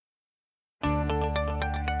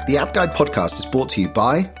The App Guide podcast is brought to you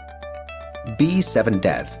by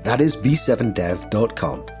B7Dev. That is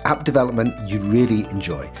b7dev.com. App development you really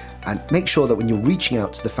enjoy. And make sure that when you're reaching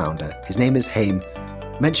out to the founder, his name is Haim,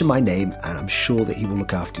 mention my name and I'm sure that he will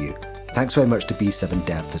look after you. Thanks very much to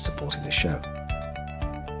B7Dev for supporting the show.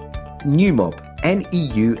 Neumob,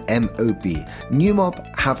 Neumob.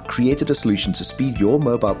 Neumob have created a solution to speed your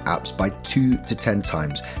mobile apps by 2 to 10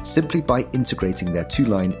 times simply by integrating their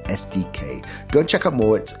two-line SDK. Go and check out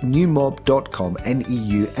more. It's neumob.com,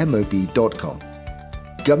 Neumob.com.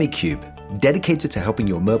 GummyCube, dedicated to helping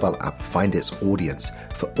your mobile app find its audience.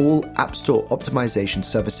 For all App Store optimization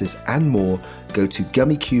services and more, go to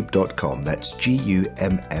gummycube.com. That's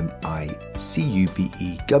GUMMICUBE,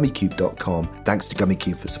 gummycube.com. Thanks to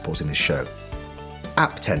GummyCube for supporting this show.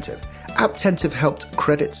 Apptentive. Apptentive helped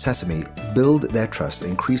Credit Sesame build their trust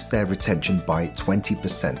and increase their retention by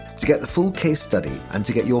 20%. To get the full case study and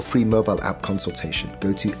to get your free mobile app consultation,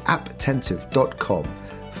 go to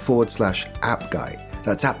apptentive.com/app guy.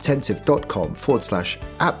 That's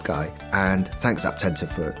apptentive.com/app guy. And thanks Apptentive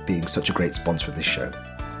for being such a great sponsor of this show.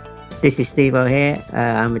 This is Steve here.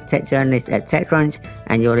 I'm a tech journalist at TechCrunch,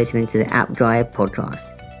 and you're listening to the App Guy podcast.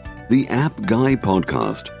 The App Guy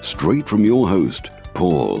podcast, straight from your host,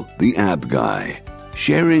 Paul, the App Guy,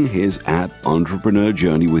 sharing his app entrepreneur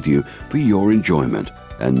journey with you for your enjoyment.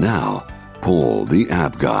 And now, Paul, the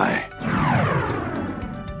App Guy.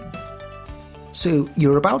 So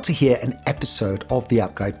you're about to hear an episode of the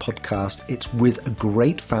App Guide podcast. It's with a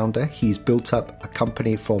great founder. He's built up a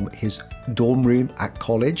company from his dorm room at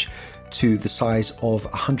college to the size of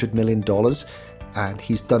 $100 million. And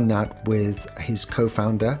he's done that with his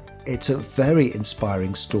co-founder. It's a very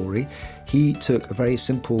inspiring story. He took a very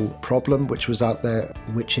simple problem which was out there,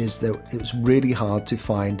 which is that it was really hard to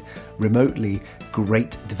find remotely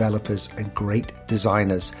great developers and great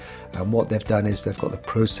designers. And what they've done is they've got the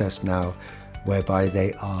process now whereby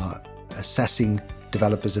they are assessing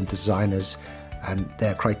developers and designers, and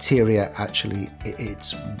their criteria actually,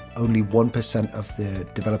 it's only 1% of the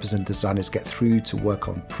developers and designers get through to work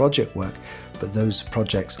on project work, but those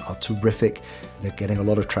projects are terrific. They're getting a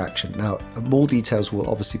lot of traction. Now, more details will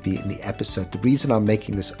obviously be in the episode. The reason I'm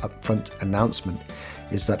making this upfront announcement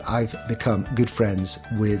is that I've become good friends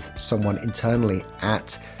with someone internally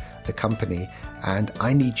at the company, and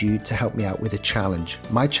I need you to help me out with a challenge.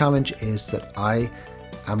 My challenge is that I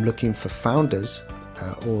am looking for founders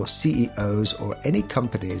or CEOs or any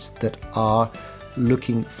companies that are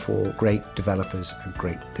looking for great developers and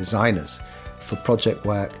great designers for project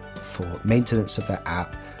work, for maintenance of their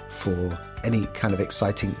app, for any kind of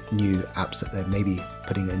exciting new apps that they're maybe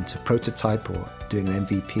putting into prototype or doing an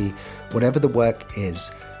MVP. Whatever the work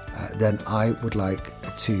is, then I would like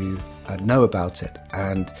to know about it.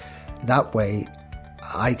 And that way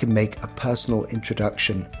I can make a personal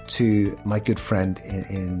introduction to my good friend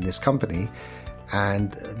in this company.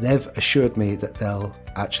 And they've assured me that they'll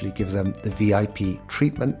actually give them the VIP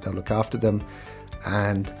treatment. They'll look after them.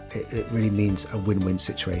 And it really means a win-win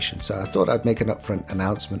situation. So I thought I'd make an upfront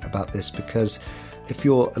announcement about this, because if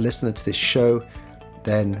you're a listener to this show,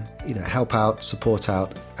 then help out, support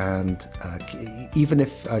out, and even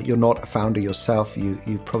if you're not a founder yourself,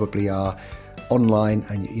 you probably are online,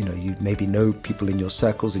 and you maybe know people in your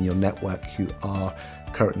circles, in your network, who are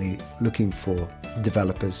currently looking for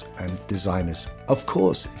developers and designers. Of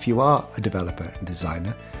course, if you are a developer and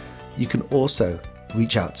designer, you can also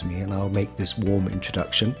reach out to me and I'll make this warm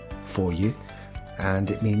introduction for you. And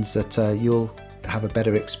it means that you'll have a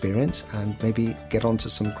better experience and maybe get onto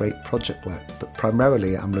some great project work. But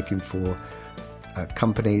primarily, I'm looking for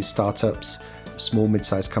companies, startups, small,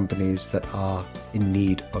 mid-sized companies that are in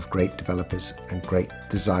need of great developers and great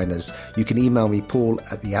designers. You can email me,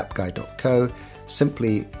 paul@theappguy.co,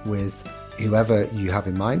 simply with whoever you have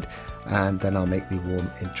in mind, and then I'll make the warm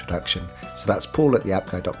introduction. So that's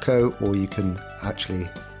paul@theappguy.co, or you can actually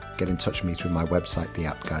get in touch with me through my website,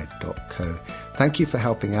 theappguy.co. Thank you for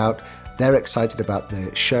helping out. They're excited about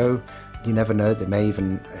the show. You never know, they may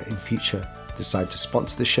even in future decide to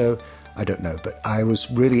sponsor the show. I don't know, but I was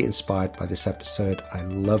really inspired by this episode. I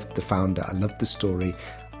loved the founder, I loved the story,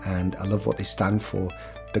 and I love what they stand for,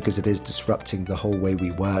 because it is disrupting the whole way we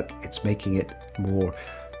work. It's making it more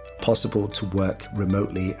possible to work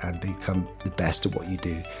remotely and become the best at what you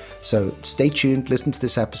do. So stay tuned, listen to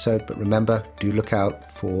this episode, but remember, do look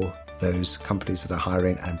out for those companies that are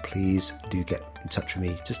hiring, and please do get in touch with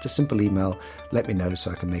me. Just a simple email, let me know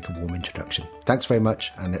so I can make a warm introduction. Thanks very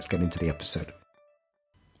much, and let's get into the episode.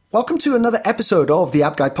 Welcome to another episode of the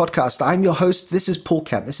App Guy podcast. I'm your host. This is Paul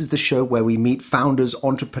Kemp. This is the show where we meet founders,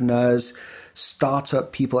 entrepreneurs,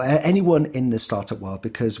 startup people, anyone in the startup world,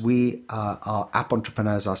 because we are app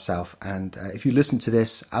entrepreneurs ourselves. And if you listen to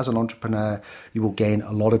this as an entrepreneur, you will gain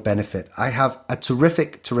a lot of benefit. I have a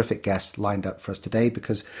terrific guest lined up for us today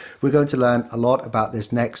because we're going to learn a lot about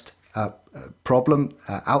this next problem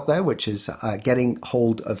out there, which is getting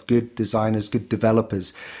hold of good designers, good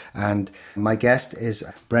developers. And my guest is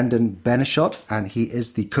Brendan Beneschot, and he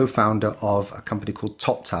is the co-founder of a company called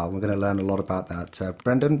TopTal. We're going to learn a lot about that.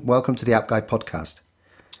 Brendan, welcome to the App Guy podcast.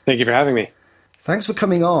 Thank you for having me. Thanks for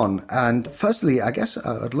coming on. And firstly, I guess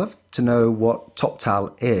I'd love to know what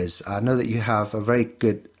TopTal is. I know that you have a very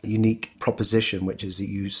good, unique proposition, which is that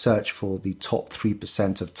you search for the top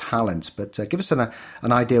 3% of talent. But give us an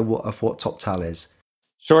idea of what TopTal is.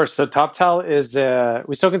 Sure. So TopTal is,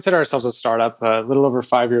 we still consider ourselves a startup, a little over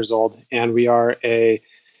 5 years old. And we are a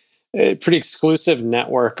pretty exclusive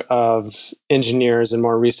network of engineers and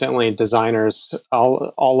more recently designers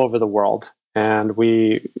all over the world. And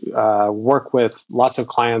we work with lots of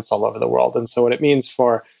clients all over the world. And so what it means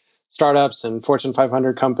for startups and Fortune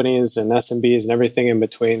 500 companies and SMBs and everything in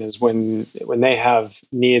between is when they have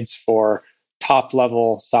needs for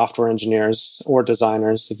top-level software engineers or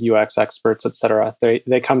designers, UX experts, et cetera,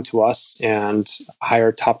 they come to us and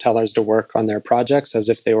hire TopTalers to work on their projects as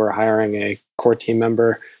if they were hiring a core team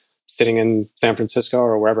member sitting in San Francisco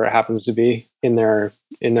or wherever it happens to be in their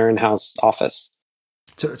in-house office.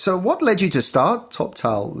 So what led you to start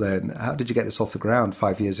TopTal then? How did you get this off the ground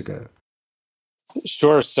 5 years ago?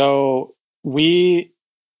 Sure. So we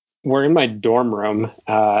were in my dorm room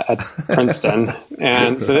at Princeton.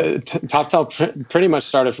 And so TopTal pretty much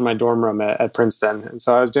started from my dorm room at Princeton. And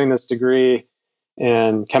so I was doing this degree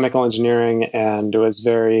in chemical engineering, and it was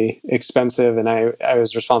very expensive, and I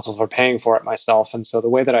was responsible for paying for it myself. And so the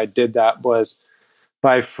way that I did that was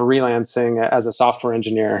by freelancing as a software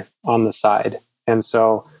engineer on the side. And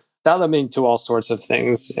so that led me to all sorts of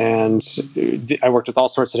things. And I worked with all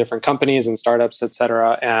sorts of different companies and startups, et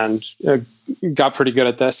cetera, and got pretty good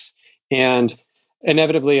at this. And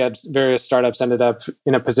inevitably, at various startups, ended up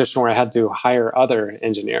in a position where I had to hire other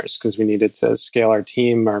engineers because we needed to scale our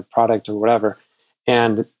team, our product, or whatever.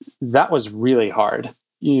 And that was really hard.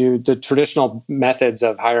 The traditional methods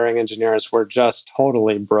of hiring engineers were just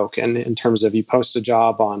totally broken in terms of you post a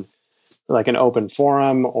job on like an open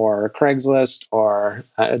forum or Craigslist or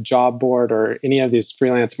a job board or any of these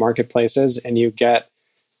freelance marketplaces, and you get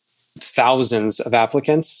thousands of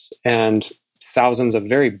applicants and thousands of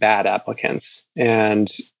very bad applicants. And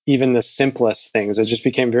even the simplest things, it just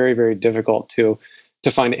became very, very difficult to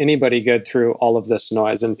find anybody good through all of this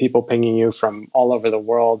noise and people pinging you from all over the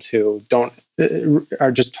world who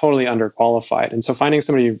are just totally underqualified. And so finding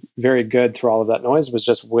somebody very good through all of that noise was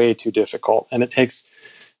just way too difficult. And it takes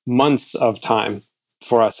months of time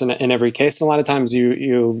for us in every case. And a lot of times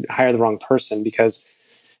you hire the wrong person because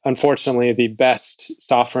unfortunately the best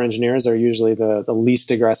software engineers are usually the least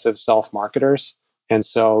aggressive self-marketers. And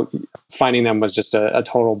so finding them was just a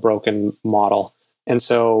total broken model. And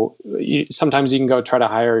so sometimes you can go try to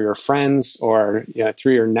hire your friends or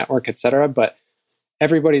through your network, et cetera, but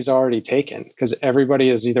everybody's already taken because everybody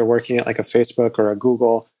is either working at like a Facebook or a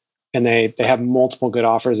Google, and they have multiple good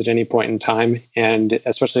offers at any point in time. And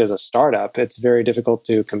especially as a startup, it's very difficult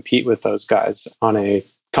to compete with those guys on a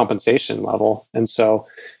compensation level. And so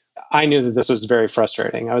I knew that this was very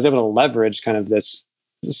frustrating. I was able to leverage kind of this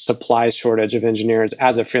supply shortage of engineers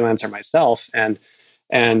as a freelancer myself and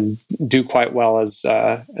do quite well as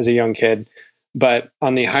a young kid. But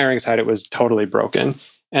on the hiring side, it was totally broken.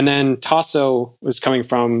 And then Tasso was coming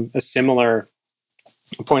from a similar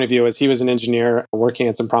point of view as he was an engineer working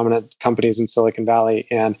at some prominent companies in Silicon Valley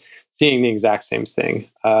and seeing the exact same thing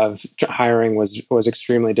of hiring was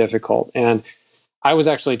extremely difficult. And I was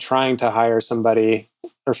actually trying to hire somebody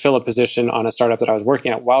or fill a position on a startup that I was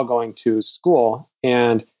working at while going to school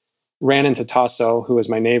and ran into Tasso, who was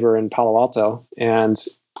my neighbor in Palo Alto, and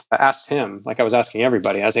I asked him, like I was asking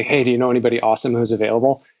everybody, I was like, hey, do you know anybody awesome who's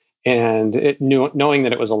available? And knowing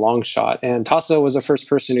that it was a long shot. And Tasso was the first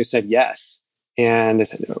person who said yes. And I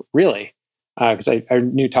said, really? Because I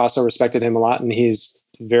knew Tasso, respected him a lot, and he's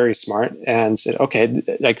very smart, and said, okay,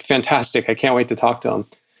 like fantastic. I can't wait to talk to him.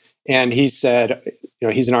 And he said,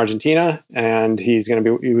 he's in Argentina and he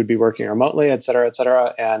would be working remotely, et cetera, et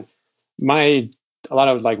cetera. And a lot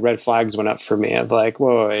of like red flags went up for me of like,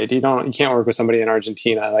 whoa, wait, you can't work with somebody in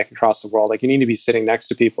Argentina, like across the world. Like you need to be sitting next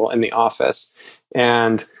to people in the office.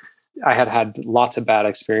 And I had lots of bad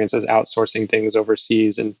experiences outsourcing things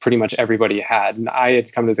overseas, and pretty much everybody had. And I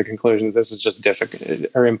had come to the conclusion that this is just difficult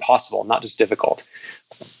or impossible, not just difficult.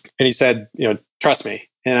 And he said, trust me.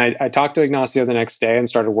 And I talked to Ignacio the next day and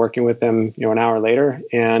started working with him, an hour later,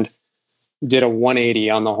 and did a 180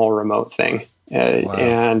 on the whole remote thing. Wow.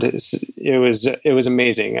 And it was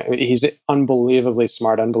amazing. He's unbelievably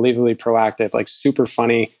smart, unbelievably proactive, like super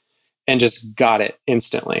funny, and just got it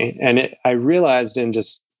instantly. And I realized in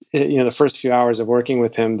just the first few hours of working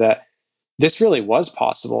with him that this really was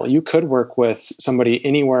possible. You could work with somebody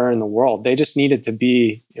anywhere in the world. They just needed to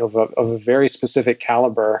be of a very specific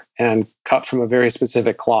caliber and cut from a very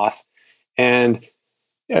specific cloth. And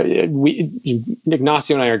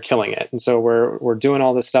Ignacio and I are killing it. And so we're doing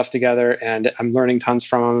all this stuff together, and I'm learning tons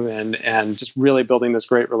from him and just really building this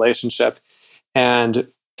great relationship. And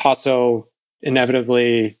Tasso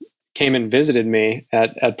inevitably came and visited me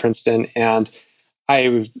at Princeton, and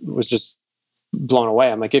I was just blown away.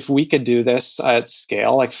 I'm like, if we could do this at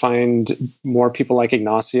scale, like find more people like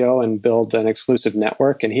Ignacio and build an exclusive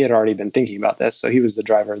network. And he had already been thinking about this. So he was the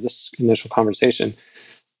driver of this initial conversation.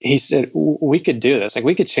 He said, we could do this. Like,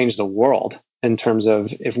 we could change the world in terms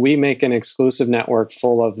of if we make an exclusive network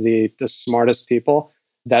full of the smartest people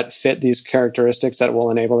that fit these characteristics that will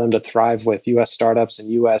enable them to thrive with US startups and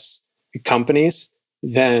US companies,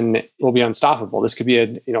 then we'll be unstoppable. This could be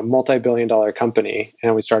a multi-billion-dollar company.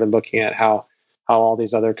 And we started looking at how all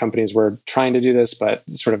these other companies were trying to do this, but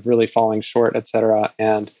sort of really falling short, et cetera.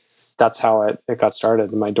 And that's how it got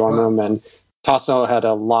started in my dorm room. And Tasso had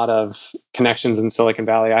a lot of connections in Silicon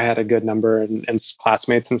Valley. I had a good number and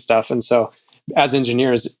classmates and stuff. And so as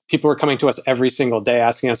engineers, people were coming to us every single day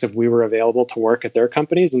asking us if we were available to work at their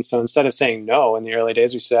companies. And so instead of saying no in the early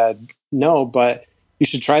days, we said, no, but you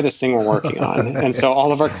should try this thing we're working on. And so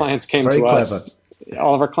all of our clients came to us.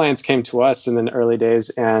 All of our clients came to us in the early days,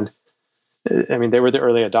 and I mean, they were the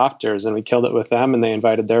early adopters, and we killed it with them, and they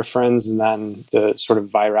invited their friends, and then the sort of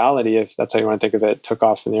virality, if that's how you want to think of it, took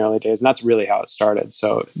off in the early days. And that's really how it started.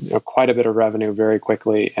 So quite a bit of revenue very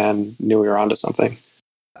quickly, and knew we were onto something.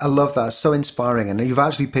 I love that. It's so inspiring. And you've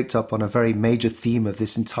actually picked up on a very major theme of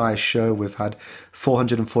this entire show. We've had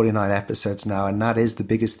 449 episodes now, and that is the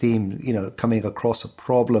biggest theme, coming across a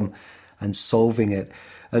problem and solving it.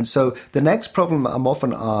 And so the next problem I'm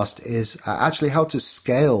often asked is actually how to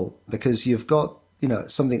scale, because you've got,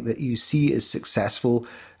 something that you see as successful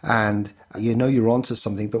and you're onto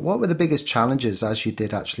something. But what were the biggest challenges as you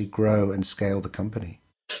did actually grow and scale the company?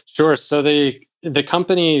 Sure. So the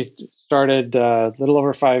company started a little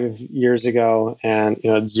over 5 years ago, and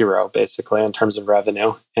at zero basically in terms of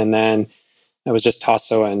revenue. And then it was just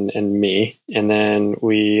Tasso and me. And then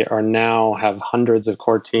we are now have hundreds of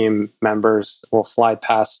core team members. We'll fly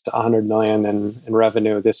past 100 million in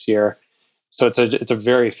revenue this year. So it's a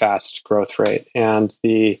very fast growth rate. And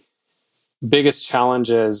the biggest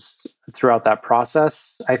challenges throughout that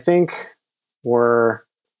process, I think, were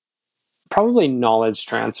probably knowledge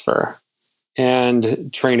transfer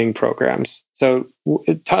and training programs. So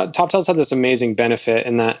TopTal's had this amazing benefit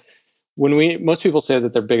in that most people say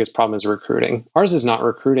that their biggest problem is recruiting. Ours is not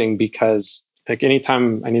recruiting, because like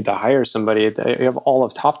anytime I need to hire somebody, I have all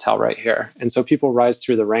of TopTal right here. And so people rise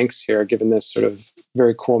through the ranks here, given this sort of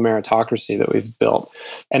very cool meritocracy that we've built.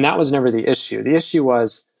 And that was never the issue. The issue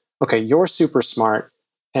was, okay, you're super smart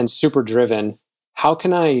and super driven. How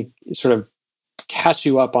can I sort of catch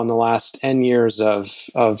you up on the last 10 years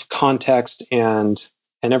of context and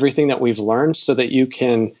everything that we've learned so that you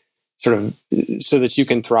can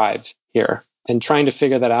thrive here? And trying to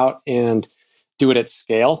figure that out and do it at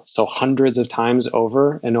scale, so hundreds of times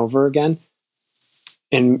over and over again,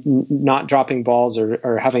 and not dropping balls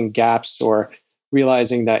or having gaps or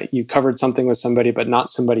realizing that you covered something with somebody but not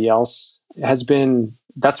somebody else that's been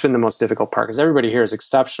the most difficult part, because everybody here is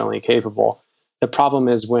exceptionally capable. The problem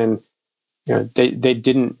is when they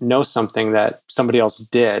didn't know something that somebody else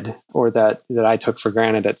did, or that I took for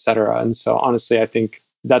granted, et cetera. And so honestly, I think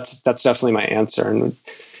that's definitely my answer. And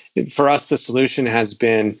for us, the solution has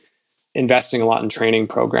been investing a lot in training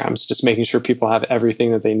programs, just making sure people have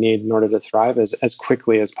everything that they need in order to thrive as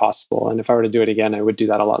quickly as possible. And if I were to do it again, I would do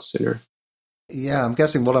that a lot sooner. Yeah, I'm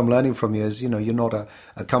guessing what I'm learning from you is, you're not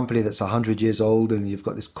a company that's 100 years old and you've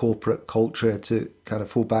got this corporate culture to kind of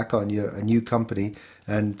fall back on. You're a new company,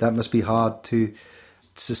 and that must be hard to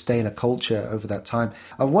sustain a culture over that time.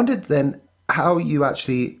 I wondered then how you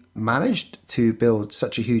actually managed to build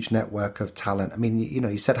such a huge network of talent. I mean,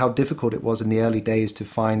 you said how difficult it was in the early days to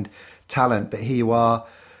find talent, but here you are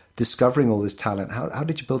discovering all this talent. How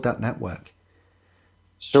did you build that network?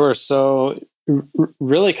 Sure. So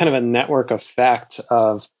really kind of a network effect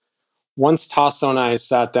of, once Tasso and I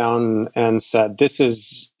sat down and said, this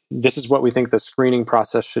is this is what we think the screening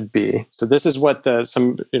process should be. So this is what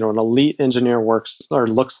an elite engineer works or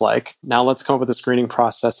looks like. Now let's come up with a screening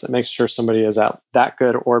process that makes sure somebody is at that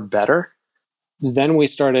good or better. Then we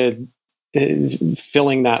started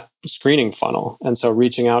filling that screening funnel. And so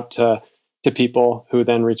reaching out to people who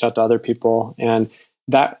then reach out to other people. And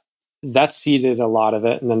that seeded a lot of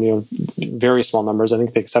it. And then, very small numbers. I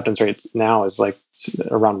think the acceptance rate now is like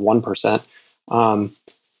around 1%.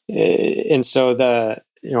 And so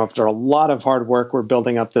after a lot of hard work, we're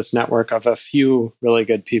building up this network of a few really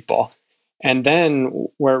good people. And then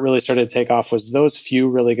where it really started to take off was those few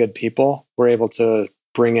really good people were able to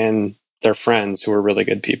bring in their friends who were really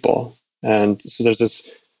good people. And so there's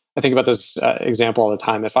this, I think about this example all the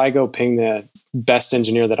time. If I go ping the best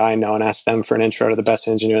engineer that I know and ask them for an intro to the best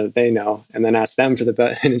engineer that they know, and then ask them for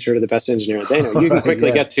an intro to the best engineer that they know, you can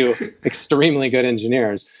quickly get to extremely good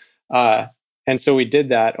engineers. And so we did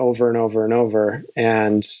that over and over and over.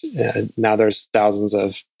 And now there's thousands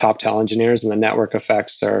of top talent engineers, and the network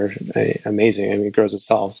effects are amazing. I mean, it grows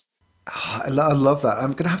itself. I love that.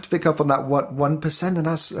 I'm going to have to pick up on that 1%. And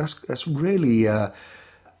that's really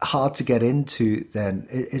hard to get into then.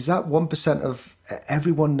 Is that 1% of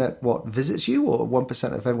everyone that visits you, or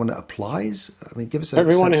 1% of everyone that applies? I mean, give us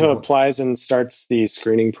everyone who applies and starts the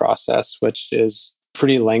screening process, which is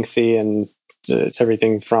pretty lengthy, and it's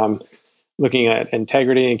everything from looking at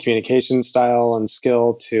integrity and communication style and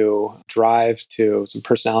skill to drive to some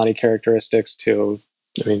personality characteristics to,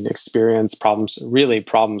 experience,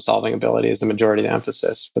 problem solving ability is the majority of the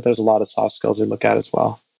emphasis. But there's a lot of soft skills we look at as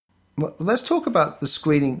well. Well, let's talk about the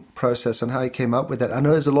screening process and how you came up with it. I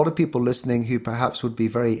know there's a lot of people listening who perhaps would be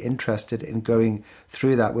very interested in going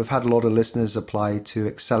through that. We've had a lot of listeners apply to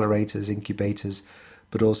accelerators, incubators,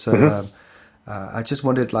 but also I just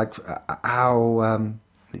wondered how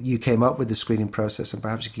you came up with the screening process, and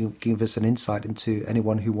perhaps you can give us an insight into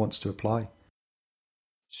anyone who wants to apply.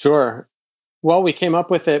 Sure. Well, we came up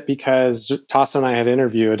with it because Tasso and I had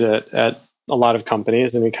interviewed at a lot of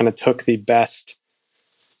companies, and we kind of took the best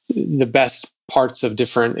parts of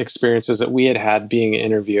different experiences that we had being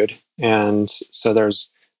interviewed. And so there's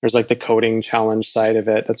like the coding challenge side of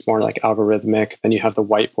it that's more like algorithmic. Then you have the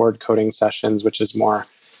whiteboard coding sessions, which is more,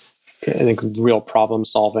 I think, real problem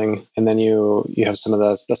solving. And then you have some of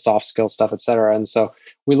the soft skill stuff, et cetera. And so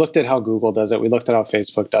we looked at how Google does it. We looked at how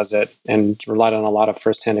Facebook does it, and relied on a lot of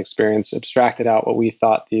firsthand experience, abstracted out what we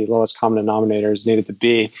thought the lowest common denominators needed to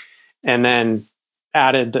be, and then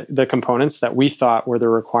added the components that we thought were the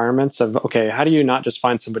requirements of, okay, how do you not just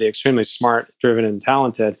find somebody extremely smart, driven, and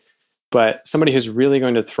talented, but somebody who's really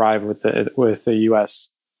going to thrive with the US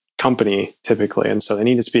company typically. And so they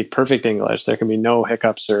need to speak perfect English. There can be no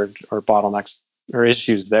hiccups or bottlenecks or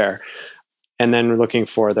issues there. And then we're looking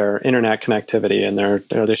for their internet connectivity, and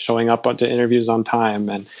are they showing up to interviews on time,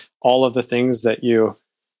 and all of the things that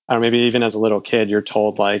maybe even as a little kid, you're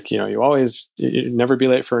told, like, you never be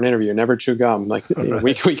late for an interview, never chew gum. Like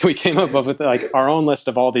we came up with like our own list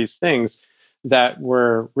of all these things that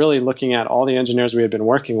were really looking at all the engineers we had been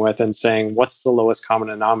working with and saying, what's the lowest common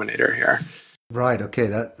denominator here? Right. Okay.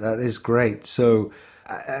 That is great. So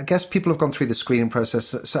I guess people have gone through the screening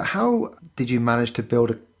process. So how did you manage to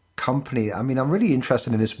build a company? I mean, I'm really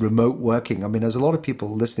interested in this remote working. I mean, there's a lot of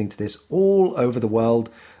people listening to this all over the world.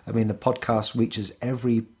 I mean, the podcast reaches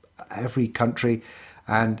every country.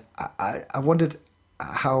 And I wondered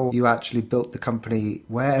how you actually built the company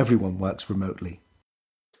where everyone works remotely.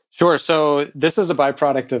 Sure. So this is a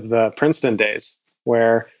byproduct of the Princeton days,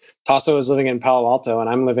 where Tasso is living in Palo Alto and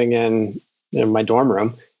I'm living in my dorm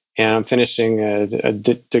room, and I'm finishing a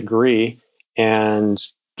degree. And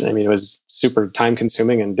I mean, it was super time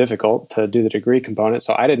consuming and difficult to do the degree component.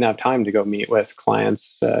 So I didn't have time to go meet with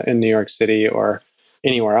clients in New York City or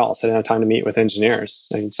anywhere else. I didn't have time to meet with engineers.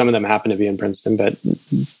 I mean, some of them happened to be in Princeton, but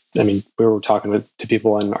I mean, we were talking to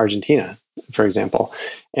people in Argentina, for example.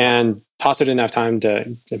 And Tasso didn't have time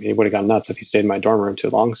he would have gone nuts if he stayed in my dorm room too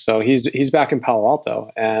long. So he's back in Palo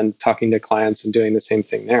Alto and talking to clients and doing the same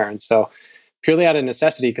thing there. And so purely out of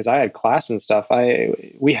necessity, because I had class and stuff,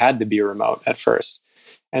 we had to be remote at first.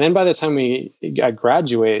 And then by the time I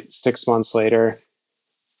graduate 6 months later,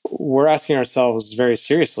 we're asking ourselves very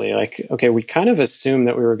seriously, like, okay, we kind of assumed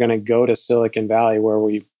that we were going to go to Silicon Valley, where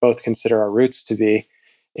we both consider our roots to be,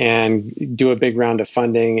 and do a big round of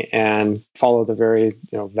funding and follow the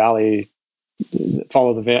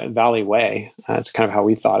Valley way. That's kind of how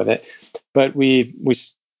we thought of it. But we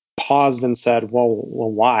paused and said, well,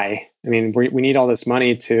 why? I mean, we need all this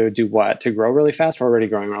money to do what? To grow really fast? We're already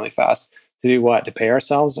growing really fast. To do what? To pay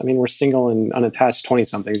ourselves? I mean, we're single and unattached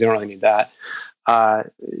 20-somethings. You don't really need that.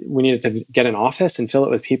 we needed to get an office and fill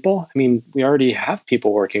it with people. I mean, we already have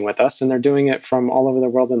people working with us and they're doing it from all over the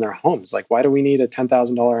world in their homes. Like, why do we need a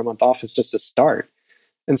 $10,000 a month office just to start?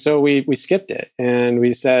 And so we skipped it and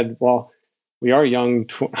we said, well, we are young,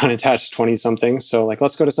 unattached 20-something. So like,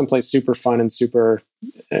 let's go to someplace super fun and super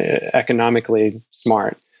economically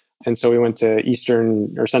smart. And so we went to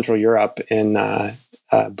Eastern or Central Europe in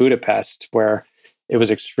Budapest, where it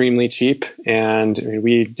was extremely cheap. And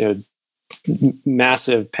we did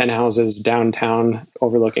massive penthouses downtown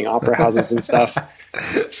overlooking opera houses and stuff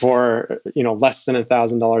for, less than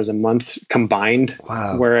 $1,000 a month combined.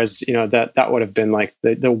 Wow. Whereas, that would have been like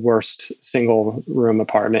the worst single room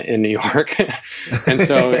apartment in New York. And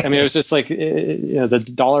so, I mean, it was just like,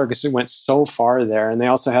 the dollar went so far there. And they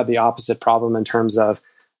also had the opposite problem in terms of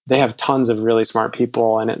they have tons of really smart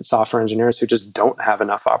people and software engineers who just don't have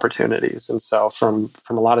enough opportunities. And so from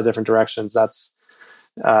a lot of different directions, that's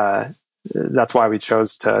why we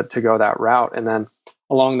chose to go that route. And then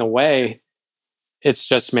along the way, it's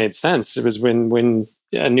just made sense. It was when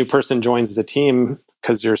a new person joins the team,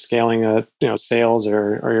 because you're scaling sales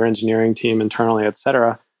or your engineering team internally, et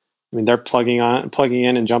cetera. I mean, they're plugging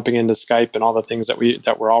in and jumping into Skype and all the things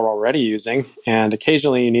that we're all already using. And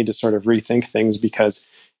occasionally you need to sort of rethink things because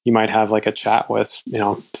you might have like a chat with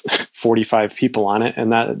 45 people on it,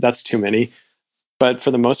 and that's too many. But for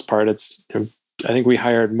the most part, it's I think we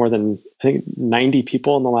hired more than 90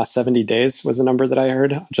 people in the last 70 days was the number that I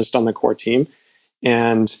heard just on the core team.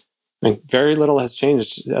 And I mean, very little has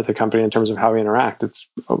changed at the company in terms of how we interact. It's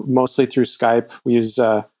mostly through Skype. We use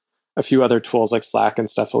a few other tools like Slack and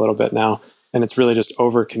stuff a little bit now. And it's really just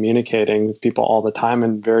over communicating with people all the time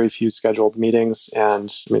and very few scheduled meetings.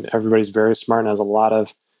 And I mean, everybody's very smart and has a lot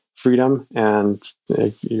of freedom. And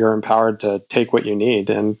you're empowered to take what you need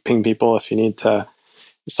and ping people if you need to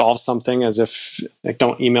solve something, as if like,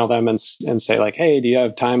 don't email them and say like, hey, do you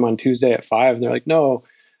have time on Tuesday at 5? And they're like, no,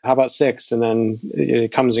 how about 6? And then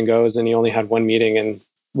it comes and goes, and you only had one meeting and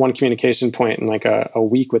one communication point in like a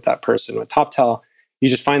week with that person. With TopTal, you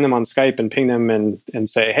just find them on Skype and ping them and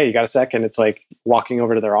say, hey, you got a sec? And it's like walking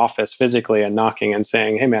over to their office physically and knocking and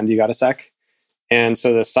saying, hey man, do you got a sec? And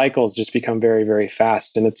so the cycles just become very, very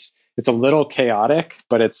fast. And it's a little chaotic,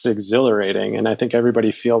 but it's exhilarating. And I think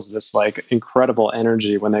everybody feels this like incredible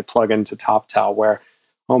energy when they plug into TopTal, where,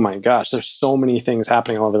 oh my gosh, there's so many things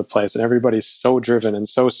happening all over the place, and everybody's so driven and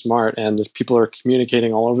so smart, and people are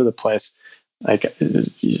communicating all over the place. Like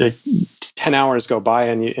 10 hours go by,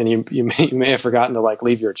 and you may have forgotten to like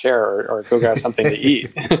leave your chair or go grab something to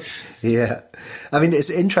eat. Yeah. I mean, it's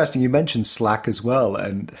interesting. You mentioned Slack as well.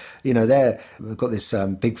 And, they've got this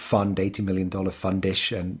big fund, $80 million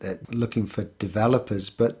fundish, and looking for developers,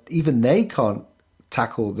 but even they can't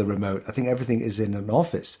tackle the remote. I think everything is in an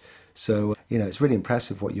office. So, it's really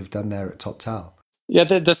impressive what you've done there at TopTal. Yeah,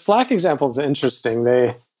 the Slack example is interesting.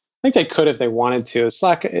 I think they could if they wanted to.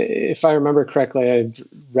 Slack, if I remember correctly, I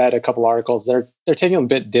read a couple articles. They're taking a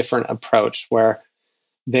bit different approach, where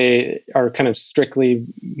they are kind of strictly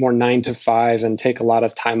more 9 to 5 and take a lot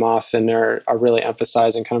of time off, and are really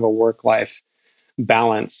emphasizing kind of a work-life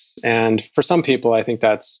balance. And for some people, I think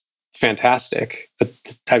that's fantastic. But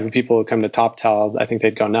the type of people who come to TopTal, I think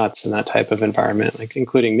they'd go nuts in that type of environment, like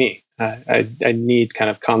including me. I need kind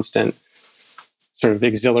of constant sort of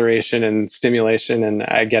exhilaration and stimulation, and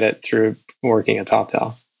I get it through working at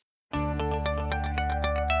TopTal.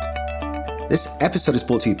 This episode is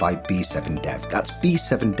brought to you by B7Dev. That's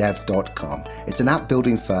b7dev.com. It's an app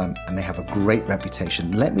building firm, and they have a great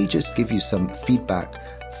reputation. Let me just give you some feedback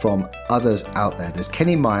from others out there. There's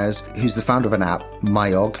Kenny Myers, who's the founder of an app,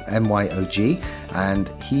 Myog, M-Y-O-G, and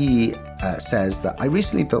he says that I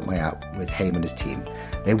recently built my app with Haim and his team.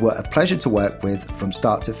 They were a pleasure to work with from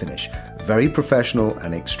start to finish. Very professional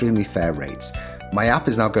and extremely fair rates. My app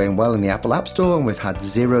is now going well in the Apple App Store, and we've had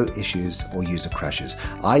 0 issues or user crashes.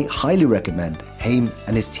 I highly recommend Haim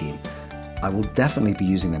and his team. I will definitely be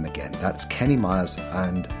using them again. That's Kenny Myers,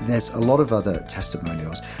 and there's a lot of other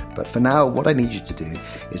testimonials. But for now, what I need you to do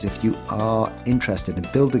is, if you are interested in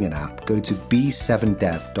building an app, go to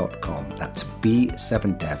b7dev.com. That's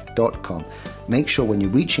b7dev.com. Make sure when you're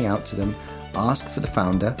reaching out to them, ask for the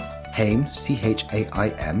founder, Haim,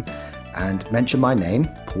 C-H-A-I-M, and mention my name,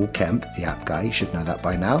 Paul Kemp, the app guy. You should know that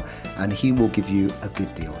by now. And he will give you a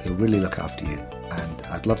good deal. He'll really look after you. And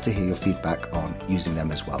I'd love to hear your feedback on using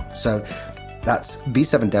them as well. So that's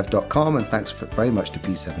b7dev.com, and thanks very much to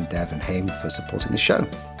B7Dev and Haim for supporting the show.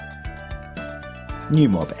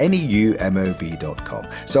 Newmob, N-E-U-M-O-B.com.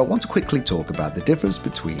 So I want to quickly talk about the difference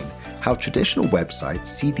between how traditional websites,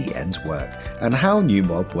 CDNs, work, and how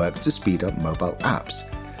Newmob works to speed up mobile apps.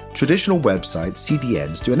 Traditional websites,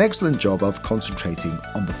 CDNs, do an excellent job of concentrating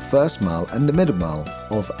on the first mile and the middle mile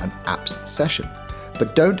of an app's session,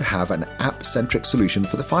 but don't have an app-centric solution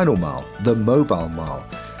for the final mile, the mobile mile,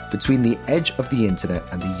 between the edge of the internet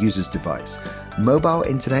and the user's device. Mobile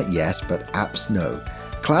internet, yes, but apps, no.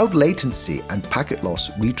 Cloud latency and packet loss,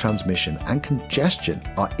 retransmission, and congestion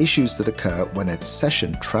are issues that occur when a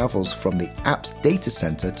session travels from the app's data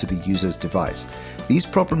center to the user's device. These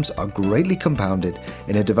problems are greatly compounded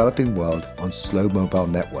in a developing world on slow mobile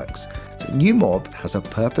networks. So NewMob has a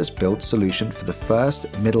purpose-built solution for the first,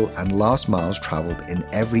 middle, and last miles traveled in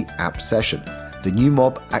every app session. The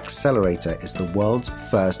NewMob Accelerator is the world's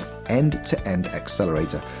first end-to-end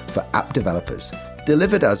accelerator for app developers.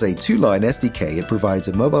 Delivered as a two-line SDK, it provides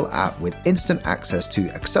a mobile app with instant access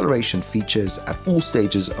to acceleration features at all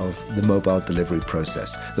stages of the mobile delivery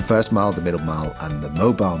process, the first mile, the middle mile, and the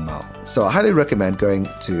mobile mile. So I highly recommend going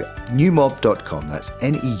to newmob.com, that's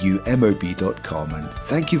NEUMOB.com, and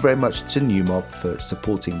thank you very much to NewMob for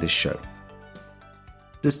supporting this show.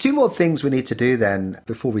 There's two more things we need to do then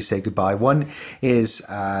before we say goodbye. One is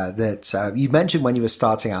that you mentioned when you were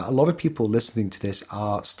starting out, a lot of people listening to this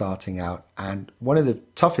are starting out. And one of the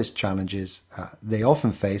toughest challenges they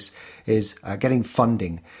often face is getting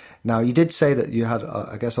funding. Now, you did say that you had,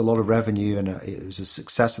 I guess, a lot of revenue and it was a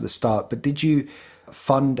success at the start. But did you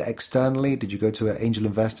fund externally? Did you go to angel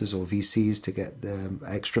investors or VCs to get the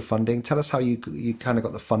extra funding? Tell us how you kind of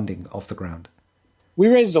got the funding off the ground. We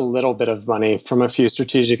raised a little bit of money from a few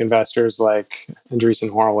strategic investors like Andreessen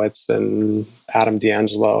Horowitz and Adam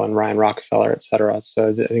D'Angelo and Ryan Rockefeller, et cetera. So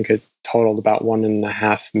I think it totaled about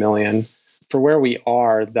 $1.5 million. For where we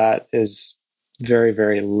are, that is very,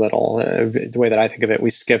 very little. The way that I think of it, we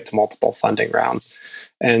skipped multiple funding rounds.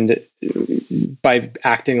 And by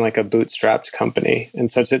acting like a bootstrapped company. And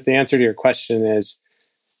so the answer to your question is,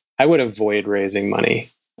 I would avoid raising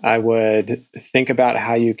money. I would think about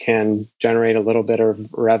how you can generate a little bit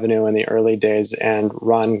of revenue in the early days and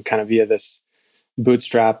run kind of via this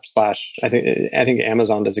bootstrap / I think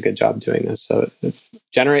Amazon does a good job doing this. So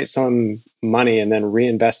generate some money and then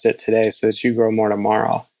reinvest it today so that you grow more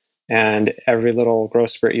tomorrow. And every little growth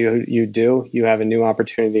spurt you do, you have a new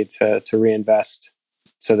opportunity to reinvest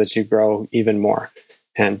so that you grow even more.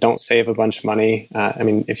 And don't save a bunch of money.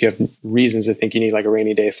 If you have reasons to think you need like a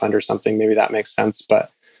rainy day fund or something, maybe that makes sense. But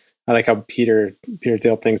I like how Peter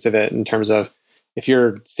Thiel thinks of it in terms of if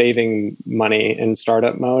you're saving money in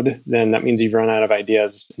startup mode, then that means you've run out of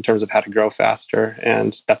ideas in terms of how to grow faster.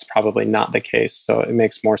 And that's probably not the case. So it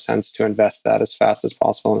makes more sense to invest that as fast as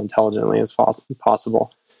possible and intelligently as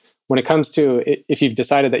possible. When it comes to if you've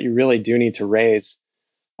decided that you really do need to raise,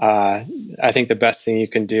 I think the best thing you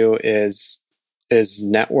can do is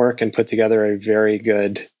network and put together a very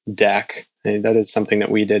good deck. And that is something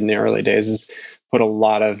that we did in the early days, is put a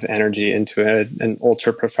lot of energy into an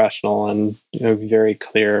ultra professional and very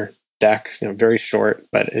clear deck, very short,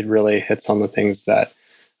 but it really hits on the things that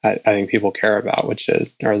I think people care about, which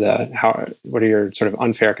what are your sort of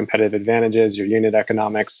unfair competitive advantages, your unit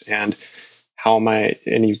economics, and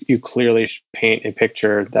you clearly paint a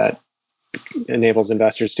picture that enables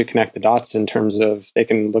investors to connect the dots in terms of they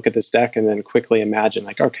can look at this deck and then quickly imagine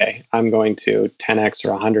like, okay, I'm going to 10x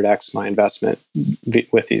or 100x my investment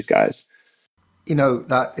with these guys.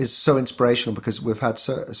 That is so inspirational because we've had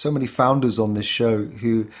so many founders on this show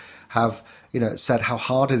who have, said how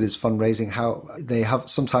hard it is fundraising, how they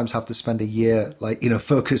sometimes have to spend a year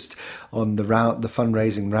focused on the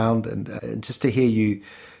fundraising round. And just to hear you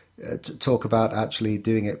to talk about actually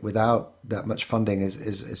doing it without that much funding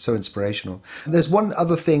is so inspirational. There's one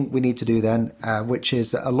other thing we need to do then, which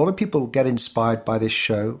is that a lot of people get inspired by this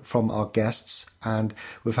show from our guests. And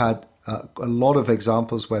we've had a lot of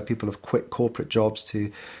examples where people have quit corporate jobs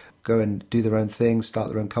to go and do their own thing, start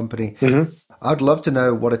their own company. Mm-hmm. I'd love to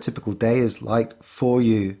know what a typical day is like for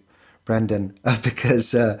you, Brendan,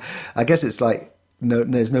 because I guess it's like, no,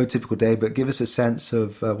 there's no typical day, but give us a sense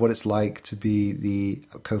of what it's like to be the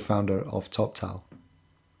co-founder of TopTal.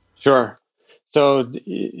 Sure. So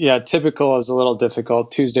yeah, typical is a little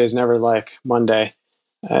difficult. Tuesday's never like Monday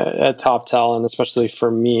at TopTal, and especially for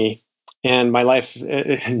me. And my life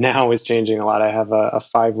now is changing a lot. I have a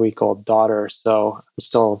 5-week-old daughter, so I'm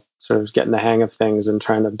still sort of getting the hang of things and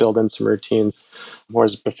trying to build in some routines,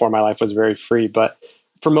 whereas before my life was very free. But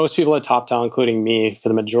for most people at TopTal, including me, for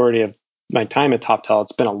the majority of my time at TopTal,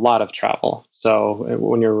 it's been a lot of travel. So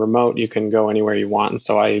when you're remote, you can go anywhere you want. And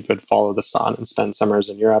so I would follow the sun and spend summers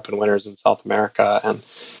in Europe and winters in South America and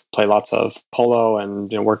play lots of polo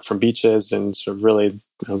and work from beaches and sort of really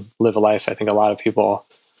live a life I think a lot of people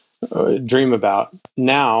dream about.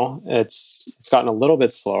 Now it's gotten a little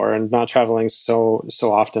bit slower and not traveling so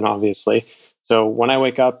often, obviously. So when I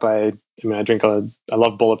wake up, I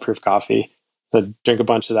love Bulletproof coffee. So drink a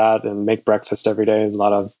bunch of that and make breakfast every day, a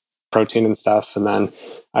lot of protein and stuff. And then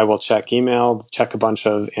I will check email, check a bunch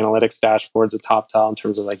of analytics dashboards at TopTal in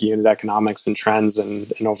terms of like unit economics and trends and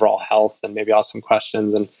overall health, and maybe ask some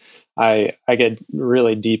questions. And I get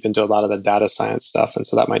really deep into a lot of the data science stuff. And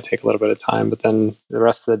so that might take a little bit of time. But then the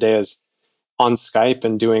rest of the day is on Skype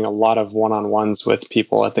and doing a lot of one-on-ones with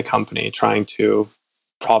people at the company, trying to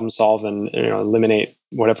problem solve and eliminate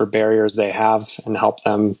whatever barriers they have and help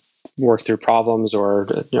them work through problems, or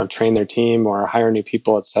train their team or hire new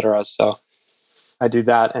people, etc. So I do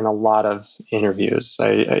that in a lot of interviews.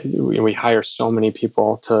 We hire so many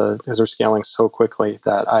people because we're scaling so quickly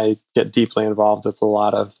that I get deeply involved with a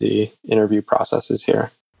lot of the interview processes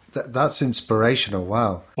here. That's inspirational.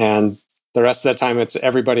 Wow. And the rest of the time, it's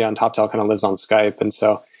everybody on TopTal kind of lives on Skype. And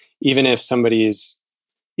so even if somebody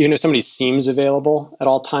seems available at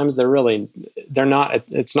all times, they're not,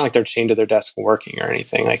 it's not like they're chained to their desk working or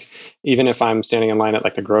anything. Like even if I'm standing in line at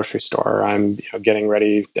like the grocery store, or I'm getting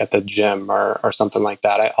ready at the gym or something like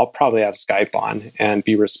that, I'll probably have Skype on and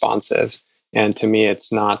be responsive. And to me,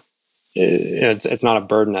 it's not a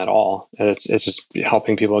burden at all. It's just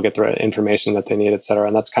helping people get the information that they need, et cetera.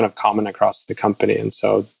 And that's kind of common across the company. And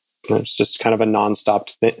so it's just kind of a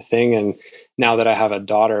nonstop thing. And now that I have a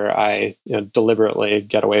daughter, I deliberately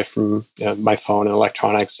get away from my phone and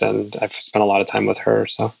electronics, and I've spent a lot of time with her.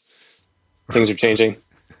 So things are changing.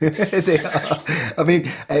 They are. I mean,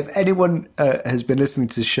 if anyone has been listening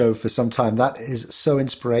to the show for some time, that is so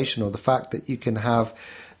inspirational. The fact that you can have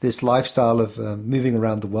this lifestyle of moving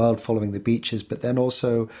around the world, following the beaches, but then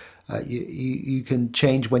also you can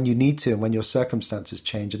change when you need to and when your circumstances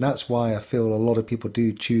change. And that's why I feel a lot of people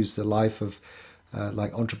do choose the life of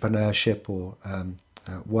like entrepreneurship or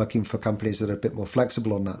working for companies that are a bit more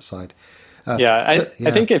flexible on that side. I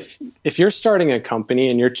think if you're starting a company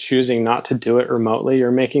and you're choosing not to do it remotely, you're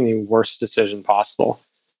making the worst decision possible.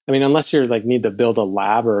 I mean, unless you're like need to build a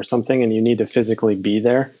lab or something and you need to physically be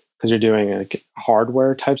there because you're doing like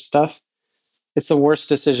hardware type stuff, it's the worst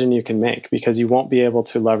decision you can make, because you won't be able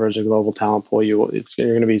to leverage a global talent pool. You're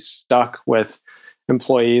going to be stuck with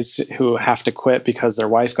employees who have to quit because their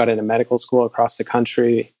wife got into medical school across the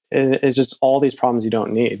country. It's just all these problems you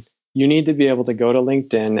don't need. You need to be able to go to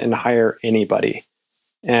LinkedIn and hire anybody.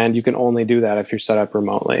 And you can only do that if you're set up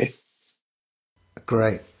remotely.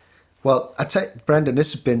 Great. Well, I tell you, Brendan,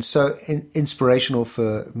 this has been so inspirational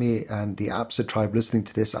for me and the Apsa tribe listening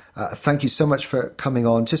to this. Thank you so much for coming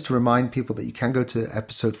on. Just to remind people that you can go to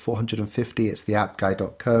episode 450. It's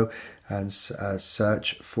theappguy.co and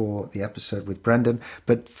search for the episode with Brendan.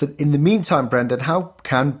 But in the meantime, Brendan, how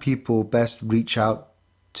can people best reach out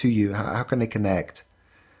to you? How can they connect?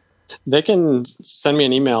 They can send me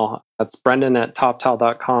an email. That's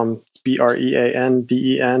brendan@toptal.com. It's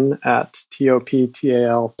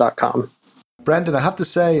BREANDEN@TOPTAL.com. Brendan, I have to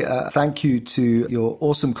say thank you to your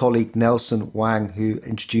awesome colleague, Nelson Wang, who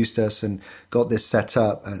introduced us and got this set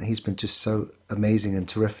up. And he's been just so amazing and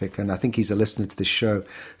terrific. And I think he's a listener to this show.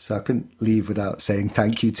 So I couldn't leave without saying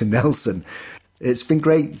thank you to Nelson. It's been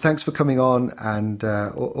great. Thanks for coming on, and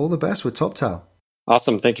all the best with TopTal.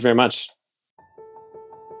 Awesome. Thank you very much.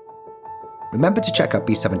 Remember to check out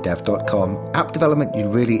b7dev.com, app development you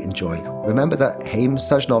really enjoy. Remember that Haim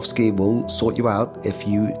Sajnovsky will sort you out. If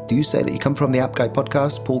you do say that you come from the App Guy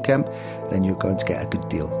podcast, Paul Kemp, then you're going to get a good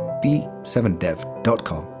deal.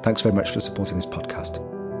 b7dev.com. Thanks very much for supporting this podcast.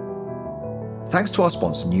 Thanks to our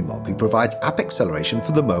sponsor, Newmob, who provides app acceleration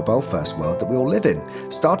for the mobile-first world that we all live in.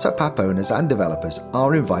 Startup app owners and developers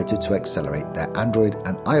are invited to accelerate their Android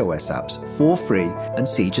and iOS apps for free and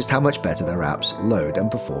see just how much better their apps load and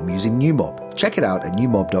perform using Newmob. Check it out at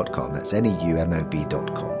newmob.com. That's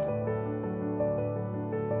NEUMOB.com.